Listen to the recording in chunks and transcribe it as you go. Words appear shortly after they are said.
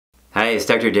Hi, it's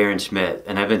Dr. Darren Schmidt,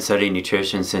 and I've been studying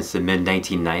nutrition since the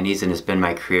mid-1990s, and it's been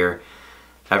my career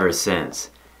ever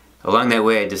since. Along that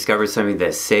way, I discovered something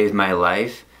that saved my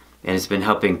life, and it's been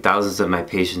helping thousands of my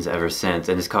patients ever since,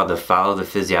 and it's called the Follow the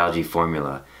Physiology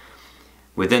formula.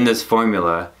 Within this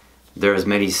formula, there's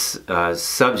many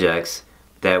subjects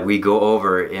that we go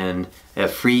over in a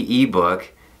free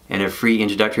ebook and a free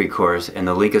introductory course, and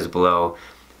the link is below.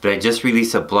 But I just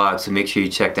released a blog, so make sure you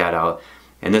check that out.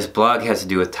 And this blog has to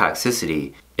do with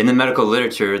toxicity. In the medical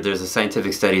literature, there's a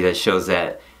scientific study that shows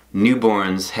that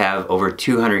newborns have over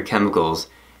 200 chemicals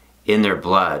in their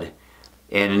blood.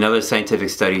 And another scientific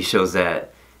study shows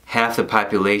that half the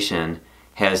population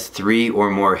has 3 or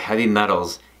more heavy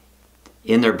metals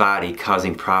in their body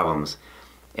causing problems.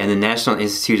 And the National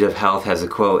Institute of Health has a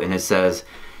quote, and it says,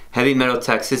 "Heavy metal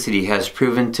toxicity has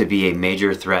proven to be a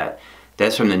major threat."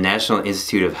 That's from the National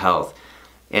Institute of Health.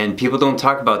 And people don't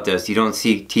talk about this. You don't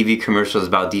see TV commercials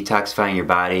about detoxifying your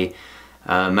body.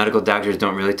 Medical doctors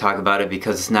don't really talk about it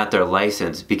because it's not their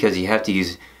license, because you have to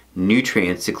use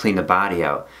nutrients to clean the body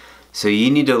out. So you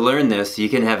need to learn this so you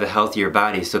can have a healthier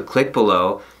body. So click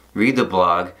below, read the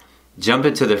blog, jump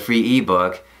into the free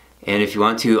ebook, and if you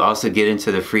want to also get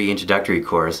into the free introductory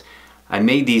course, I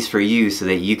made these for you so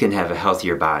that you can have a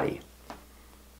healthier body.